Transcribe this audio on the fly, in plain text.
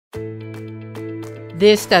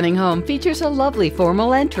This stunning home features a lovely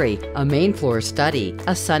formal entry, a main floor study,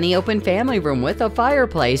 a sunny open family room with a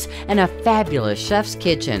fireplace, and a fabulous chef's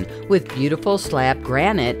kitchen with beautiful slab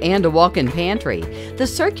granite and a walk-in pantry. The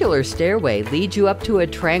circular stairway leads you up to a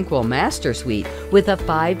tranquil master suite with a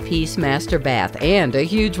 5-piece master bath and a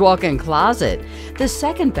huge walk-in closet. The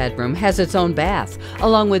second bedroom has its own bath,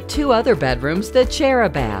 along with 2 other bedrooms that share a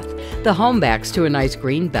bath. The home backs to a nice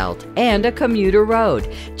green belt and a commuter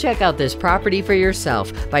road. Check out this property for yourself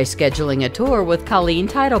by scheduling a tour with Colleen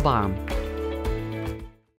Teitelbaum.